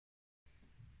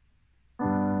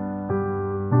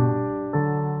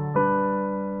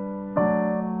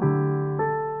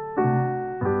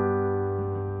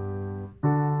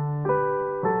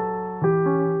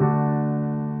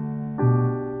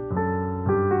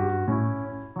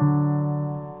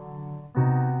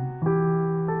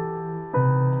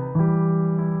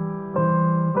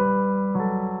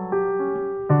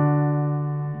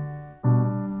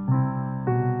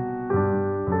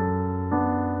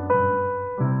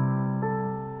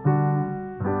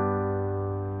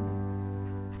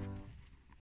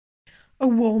A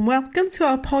warm welcome to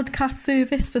our podcast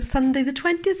service for Sunday the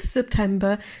 20th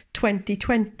September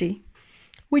 2020.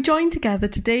 We join together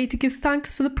today to give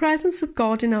thanks for the presence of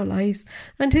God in our lives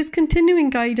and His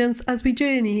continuing guidance as we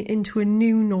journey into a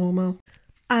new normal.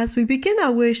 As we begin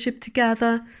our worship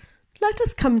together, let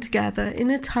us come together in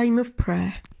a time of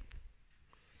prayer.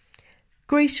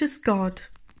 Gracious God,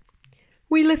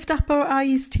 we lift up our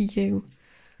eyes to You,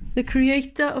 the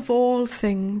Creator of all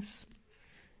things.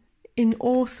 In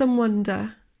awesome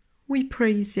wonder, we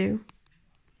praise You.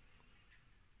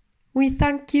 We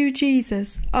thank You,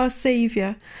 Jesus, our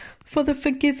Saviour, for the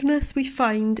forgiveness we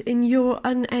find in Your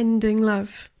unending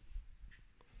love.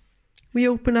 We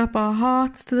open up our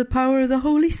hearts to the power of the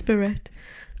Holy Spirit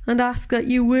and ask that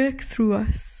You work through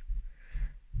us.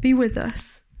 Be with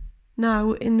us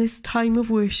now in this time of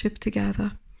worship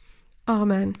together.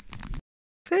 Amen.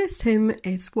 First hymn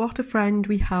is What a Friend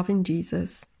We Have in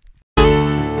Jesus.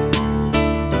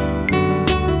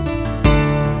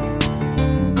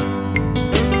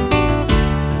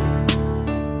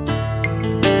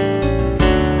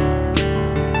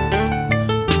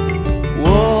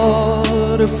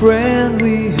 What a friend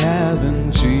we have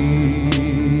in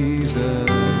Jesus,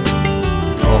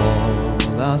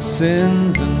 all our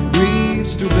sins and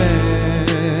griefs to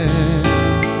bear.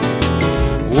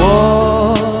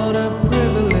 What a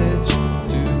privilege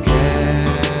to carry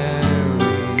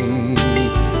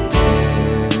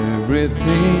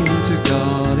everything to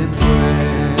God in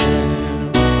prayer.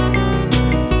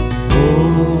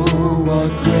 Oh, what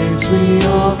grace we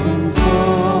often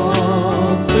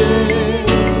forfeit.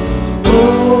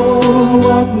 Oh,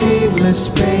 what needless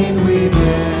pain we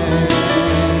bear,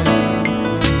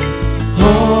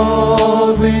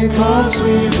 all because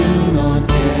we do not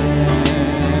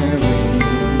carry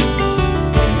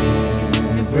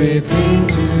everything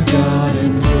to God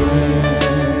in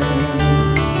prayer.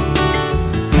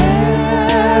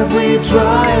 Have we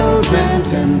trials and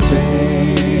temptations?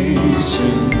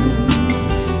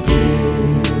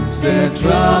 Is there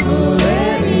trouble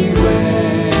anywhere?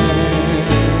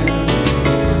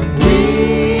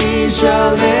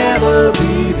 Shall never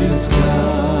be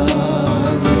discouraged.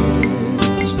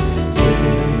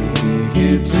 Take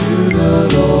it to the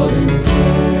Lord in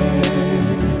prayer.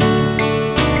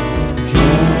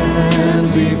 Can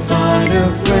we find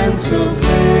a friend so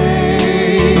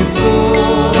faithful,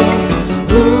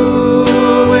 who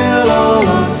will all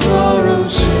our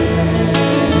sorrows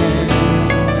share?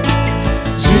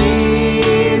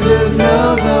 Jesus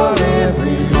knows our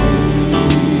every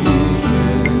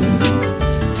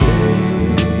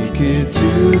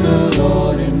to the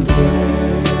Lord in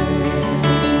prayer.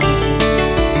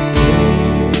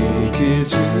 Take it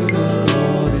to the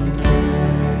Lord in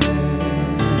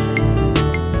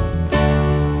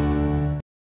prayer.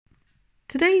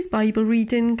 Today's Bible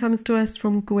reading comes to us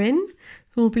from Gwyn,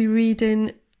 who will be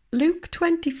reading Luke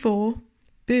 24,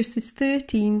 verses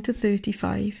 13 to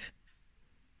 35.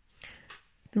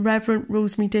 The Reverend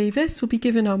Rosemary Davis will be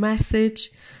giving our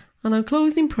message, and our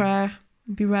closing prayer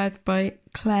will be read by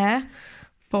Claire,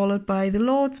 followed by the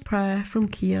Lord's Prayer from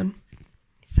Kian.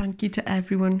 Thank you to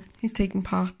everyone who's taken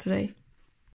part today.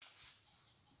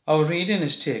 Our reading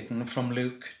is taken from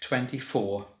Luke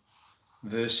 24,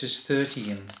 verses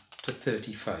 13 to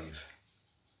 35.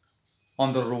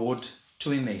 On the road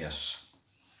to Emmaus.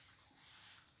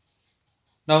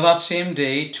 Now that same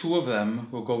day, two of them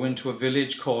were going to a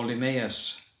village called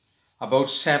Emmaus, about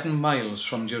 7 miles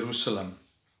from Jerusalem.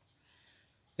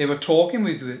 They were talking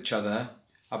with each other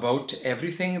about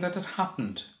everything that had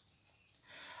happened.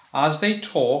 As they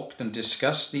talked and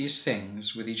discussed these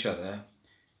things with each other,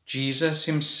 Jesus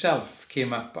himself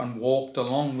came up and walked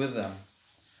along with them,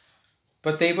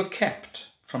 but they were kept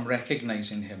from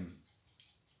recognizing him.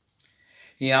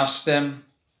 He asked them,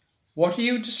 "What are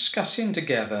you discussing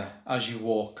together as you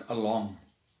walk along?"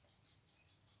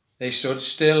 They stood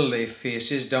still, their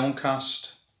faces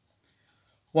downcast.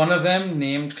 One of them,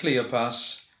 named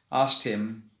Cleopas, asked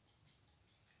him,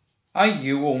 "Are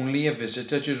you only a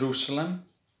visitor to Jerusalem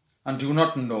and do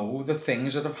not know the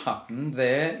things that have happened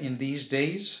there in these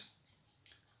days?"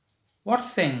 "What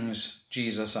things?"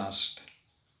 Jesus asked.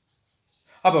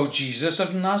 "About Jesus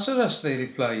of Nazareth," they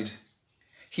replied.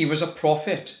 "He was a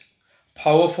prophet,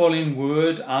 powerful in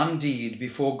word and deed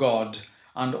before God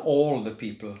and all the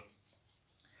people.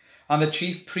 And the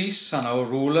chief priests and our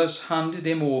rulers handed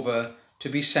him over to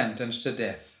be sentenced to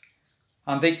death,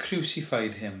 and they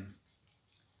crucified him.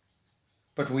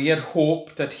 But we had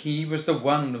hoped that he was the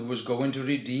one who was going to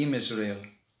redeem Israel.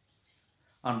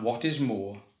 And what is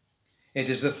more, it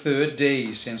is the 3rd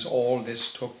day since all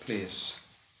this took place.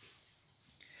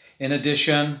 In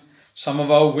addition, some of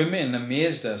our women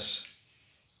amazed us.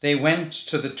 They went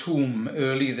to the tomb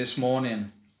early this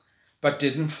morning, but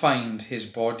didn't find his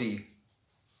body.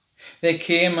 They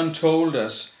came and told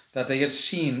us that they had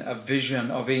seen a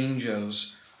vision of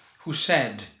angels who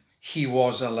said he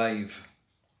was alive.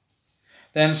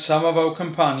 Then some of our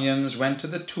companions went to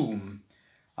the tomb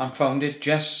and found it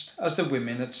just as the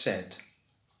women had said,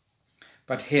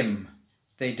 but him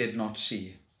they did not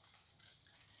see.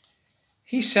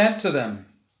 He said to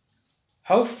them,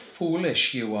 "How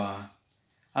foolish you are,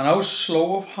 and how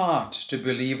slow of heart to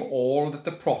believe all that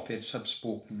the prophets have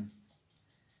spoken.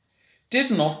 Did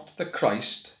not the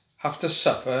Christ have to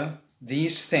suffer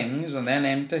these things and then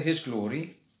enter his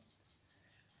glory?"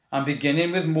 And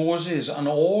beginning with Moses and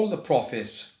all the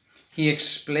prophets, he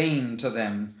explained to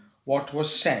them what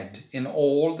was said in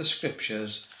all the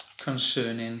scriptures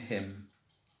concerning him.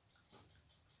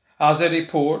 As they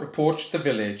approached the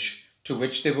village to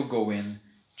which they were going,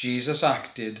 Jesus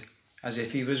acted as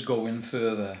if he was going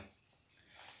further.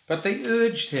 But they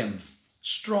urged him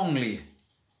strongly,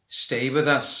 "Stay with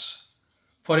us,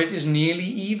 for it is nearly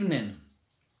evening.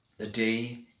 The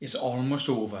day is almost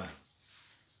over."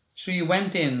 So he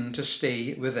went in to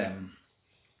stay with them.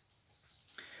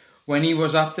 When he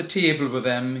was at the table with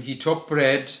them, he took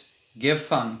bread, gave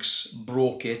thanks,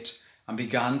 broke it, and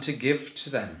began to give to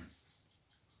them.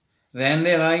 Then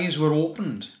their eyes were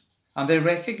opened, and they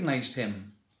recognized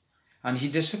him, and he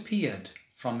disappeared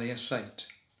from their sight.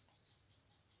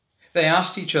 They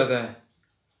asked each other,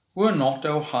 "Were not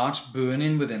our hearts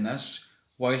burning within us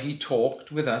while he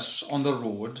talked with us on the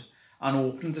road and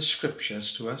opened the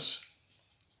scriptures to us?"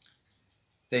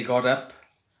 They got up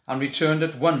and returned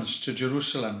at once to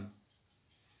Jerusalem.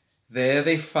 There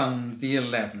they found the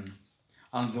 11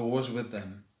 and those with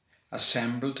them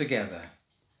assembled together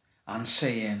and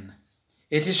saying,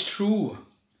 "It is true,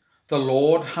 the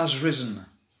Lord has risen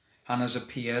and has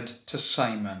appeared to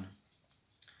Simon."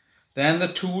 Then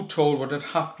the two told what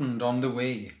had happened on the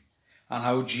way and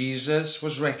how Jesus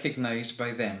was recognized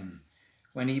by them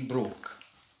when he broke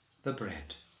the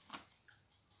bread.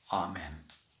 Amen.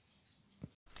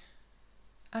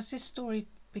 As this story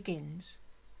begins,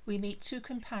 we meet two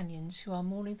companions who are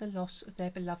mourning the loss of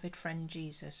their beloved friend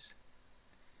Jesus.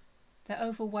 They're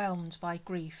overwhelmed by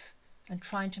grief and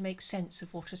trying to make sense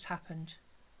of what has happened.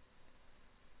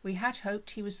 "We had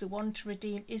hoped he was the one to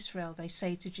redeem Israel," they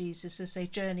say to Jesus as they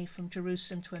journey from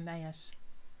Jerusalem to Emmaus.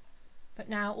 But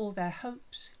now all their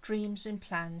hopes, dreams and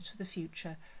plans for the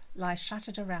future lie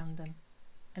shattered around them,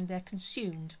 and they're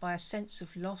consumed by a sense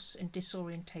of loss and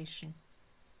disorientation.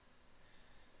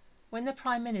 When the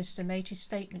Prime Minister made his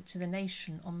statement to the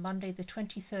nation on Monday the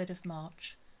 23rd of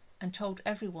March and told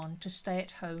everyone to stay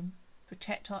at home,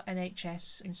 protect our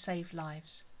NHS and save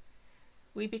lives,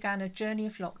 we began a journey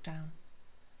of lockdown,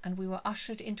 and we were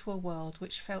ushered into a world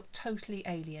which felt totally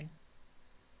alien.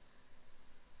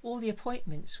 All the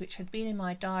appointments which had been in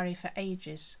my diary for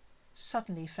ages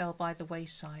suddenly fell by the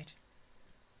wayside,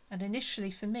 and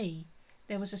initially for me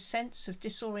there was a sense of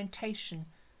disorientation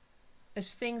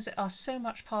as things that are so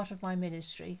much part of my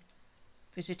ministry,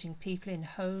 visiting people in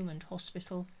home and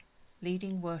hospital,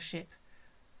 leading worship,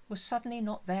 were suddenly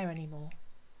not there anymore.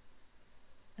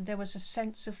 And there was a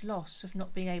sense of loss of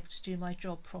not being able to do my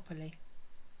job properly.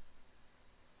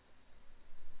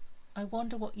 I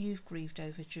wonder what you've grieved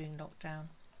over during lockdown,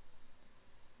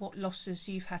 what losses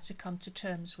you've had to come to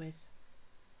terms with.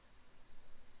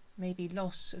 Maybe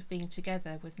loss of being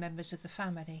together with members of the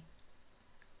family,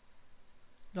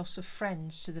 loss of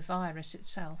friends to the virus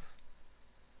itself,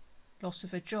 loss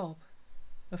of a job,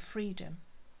 of freedom,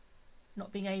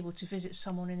 not being able to visit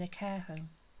someone in a care home,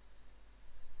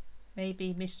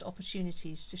 maybe missed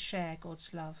opportunities to share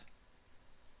God's love.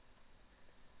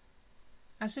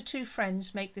 As the two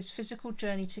friends make this physical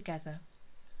journey together,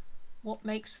 what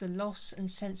makes the loss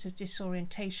and sense of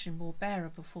disorientation more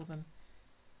bearable for them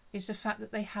is the fact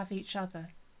that they have each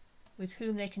other, with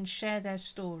whom they can share their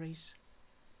stories,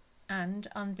 and,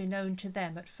 unbeknown to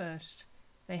them at first,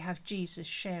 they have Jesus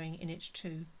sharing in it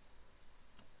too.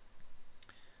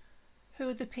 Who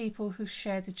are the people who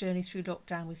share the journey through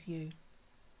lockdown with you?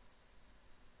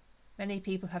 Many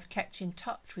people have kept in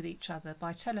touch with each other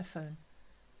by telephone,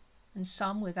 and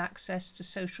some with access to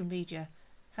social media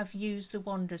have used the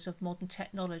wonders of modern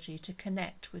technology to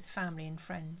connect with family and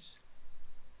friends.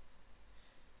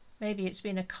 Maybe it's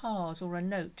been a card or a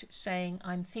note saying,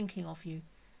 "I'm thinking of you,"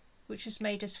 which has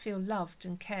made us feel loved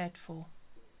and cared for.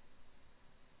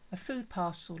 A food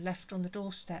parcel left on the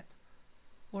doorstep,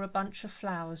 or a bunch of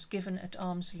flowers given at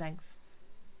arm's length,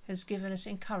 has given us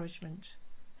encouragement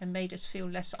and made us feel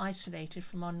less isolated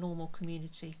from our normal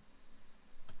community.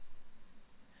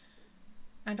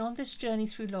 And on this journey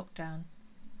through lockdown,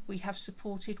 we have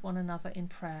supported one another in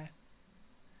prayer.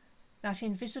 That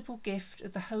invisible gift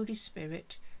of the Holy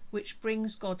Spirit which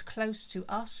brings God close to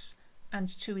us and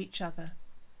to each other.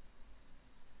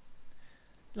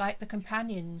 Like the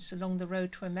companions along the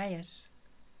road to Emmaus,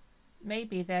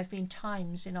 maybe there have been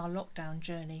times in our lockdown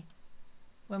journey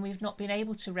when we've not been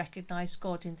able to recognise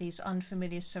God in these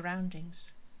unfamiliar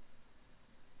surroundings.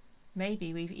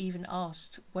 Maybe we've even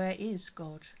asked, where is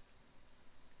God?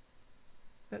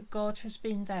 But God has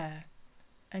been there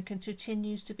and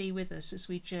continues to be with us as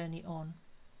we journey on.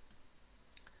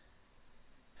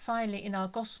 Finally, in our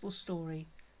Gospel story,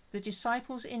 the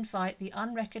disciples invite the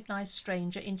unrecognised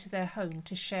stranger into their home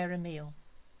to share a meal.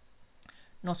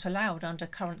 Not allowed under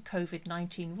current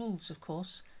COVID-19 rules, of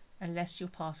course, unless you're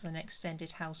part of an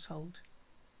extended household.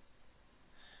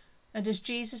 And as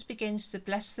Jesus begins to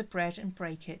bless the bread and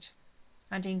break it,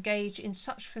 and engage in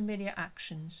such familiar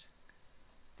actions,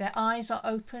 their eyes are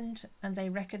opened and they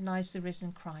recognise the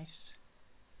risen Christ.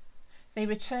 They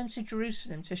return to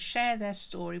Jerusalem to share their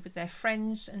story with their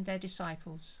friends and their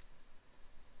disciples.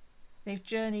 They've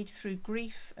journeyed through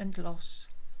grief and loss.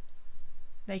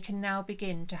 They can now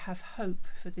begin to have hope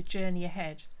for the journey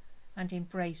ahead and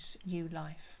embrace new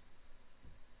life.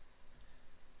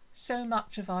 So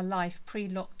much of our life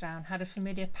pre-lockdown had a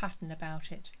familiar pattern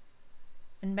about it,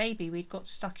 and maybe we'd got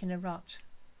stuck in a rut.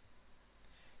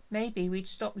 Maybe we'd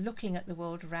stopped looking at the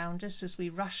world around us as we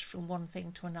rushed from one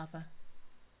thing to another.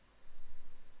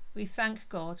 We thank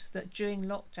God that during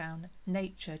lockdown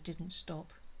nature didn't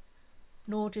stop,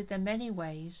 nor did the many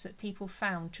ways that people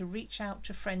found to reach out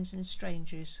to friends and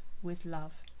strangers with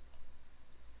love.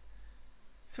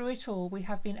 Through it all, we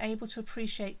have been able to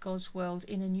appreciate God's world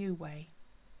in a new way,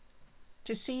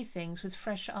 to see things with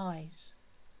fresh eyes,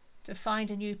 to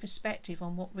find a new perspective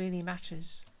on what really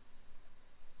matters,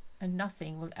 and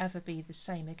nothing will ever be the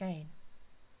same again.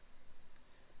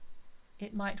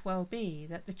 It might well be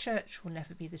that the church will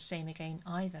never be the same again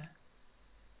either.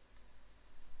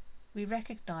 We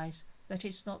recognise that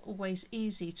it's not always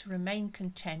easy to remain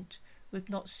content with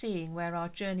not seeing where our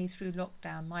journey through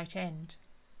lockdown might end.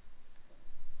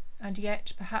 And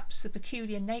yet perhaps the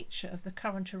peculiar nature of the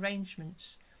current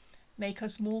arrangements make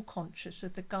us more conscious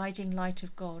of the guiding light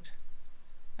of God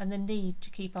and the need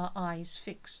to keep our eyes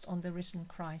fixed on the risen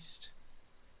Christ.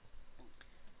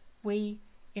 We,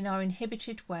 in our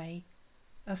inhibited way,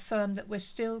 affirm that we're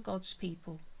still God's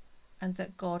people and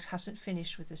that God hasn't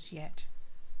finished with us yet.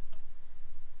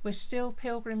 We're still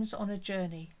pilgrims on a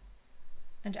journey,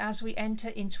 and as we enter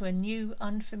into a new,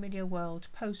 unfamiliar world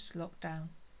post-lockdown,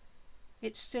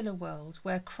 it's still a world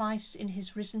where Christ in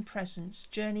his risen presence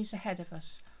journeys ahead of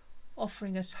us,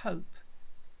 offering us hope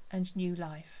and new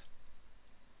life.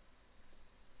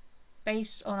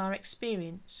 Based on our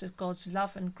experience of God's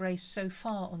love and grace so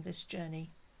far on this journey,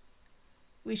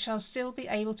 we shall still be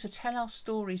able to tell our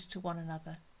stories to one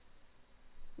another.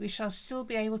 We shall still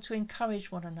be able to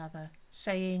encourage one another,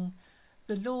 saying,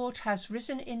 "The Lord has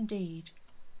risen indeed,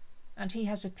 and he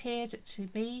has appeared to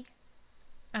me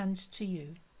and to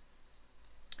you."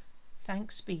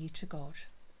 Thanks be to God.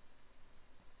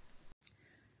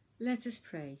 Let us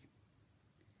pray.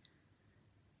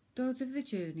 Lord of the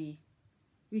journey,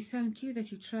 we thank you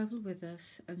that you travel with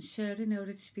us and share in our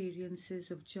experiences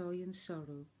of joy and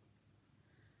sorrow.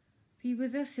 Be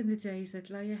with us in the days that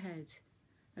lie ahead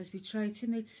as we try to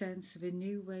make sense of a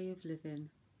new way of living.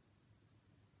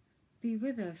 Be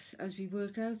with us as we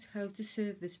work out how to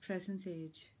serve this present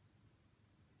age.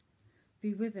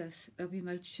 Be with us that we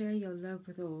might share your love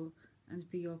with all and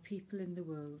be your people in the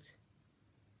world.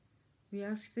 We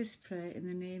ask this prayer in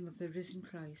the name of the risen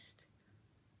Christ.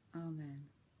 Amen.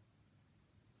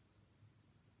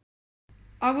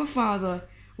 Our Father,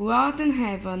 who art in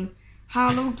heaven,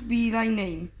 hallowed be thy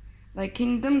name. Thy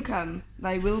kingdom come,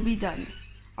 thy will be done,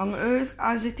 on earth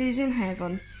as it is in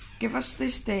heaven. Give us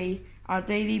this day our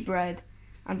daily bread,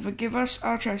 and forgive us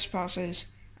our trespasses,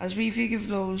 as we forgive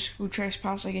those who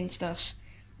trespass against us.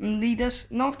 And lead us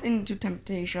not into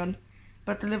temptation,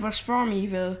 but deliver us from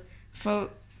evil. For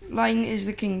thine is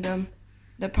the kingdom,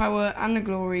 the power and the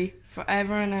glory, for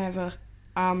ever and ever.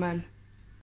 Amen.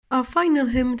 Our final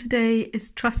hymn today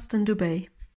is Trust and Obey.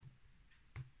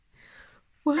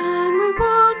 When we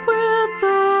walk with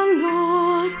the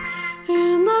Lord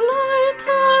in the light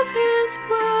of his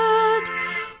word,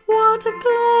 what a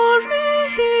glory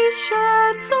he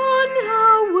sheds on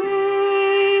our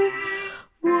way.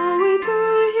 While we do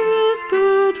his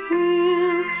good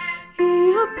will, he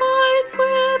abides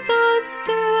with us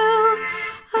still,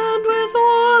 and with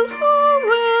all who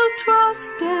will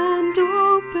trust and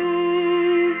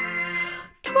obey.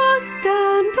 Trust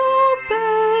and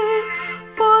obey,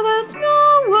 for there's no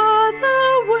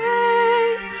other way.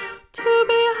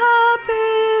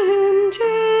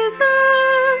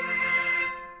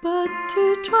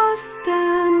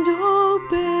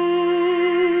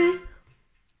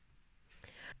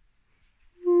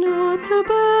 a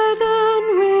burden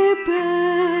we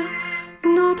bear,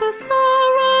 not a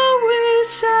sorrow we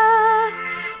share,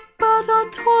 but our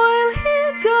toil he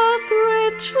doth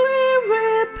richly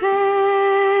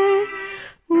repay.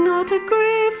 Not a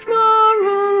grief nor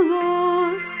a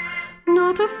loss,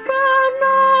 not a frown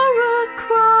nor a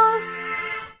cross,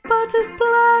 but is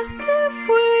blessed if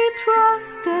we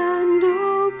trust and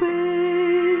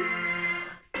obey.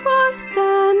 Trust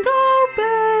and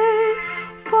obey,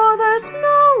 for there's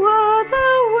no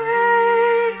other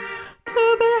way to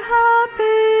be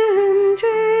happy in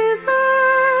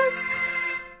Jesus,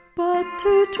 but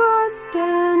to trust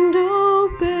and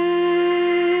obey.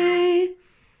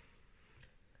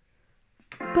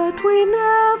 But we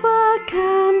never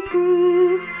can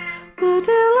prove the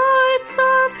delights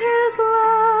of his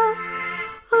love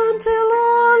until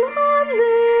all on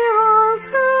the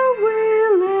altar we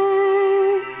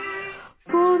lay.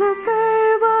 For the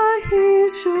favour he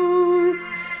shows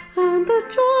and the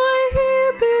joy he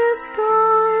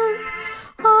bestows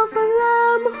are for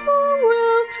them who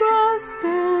will trust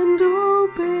and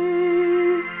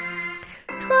obey.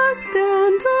 Trust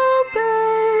and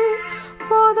obey,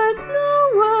 for there's no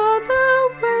other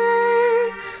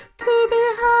way to be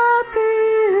happy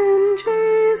in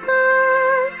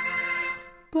Jesus,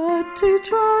 but to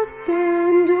trust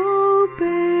and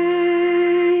obey.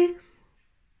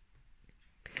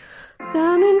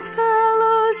 Then in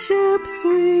fellowship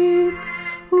sweet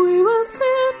we will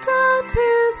sit at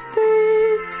his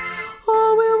feet,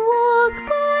 or we'll walk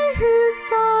by his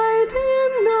side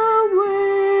in the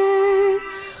way.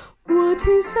 What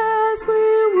he says we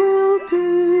will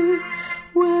do,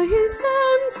 where he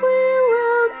sends we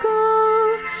will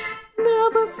go.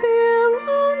 Never fear,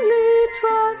 only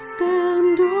trust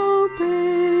and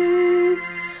obey.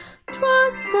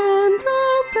 Trust and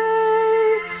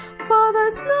obey, for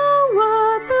there's no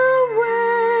other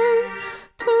way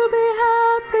to be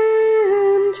happy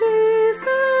in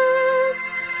Jesus,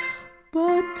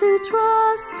 but to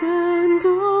trust and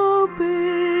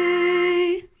obey.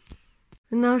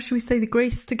 And now shall we say the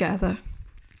grace together?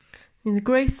 In the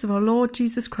grace of our Lord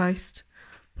Jesus Christ,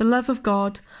 the love of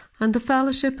God, and the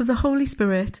fellowship of the Holy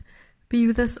Spirit be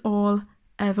with us all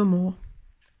evermore.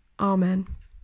 Amen.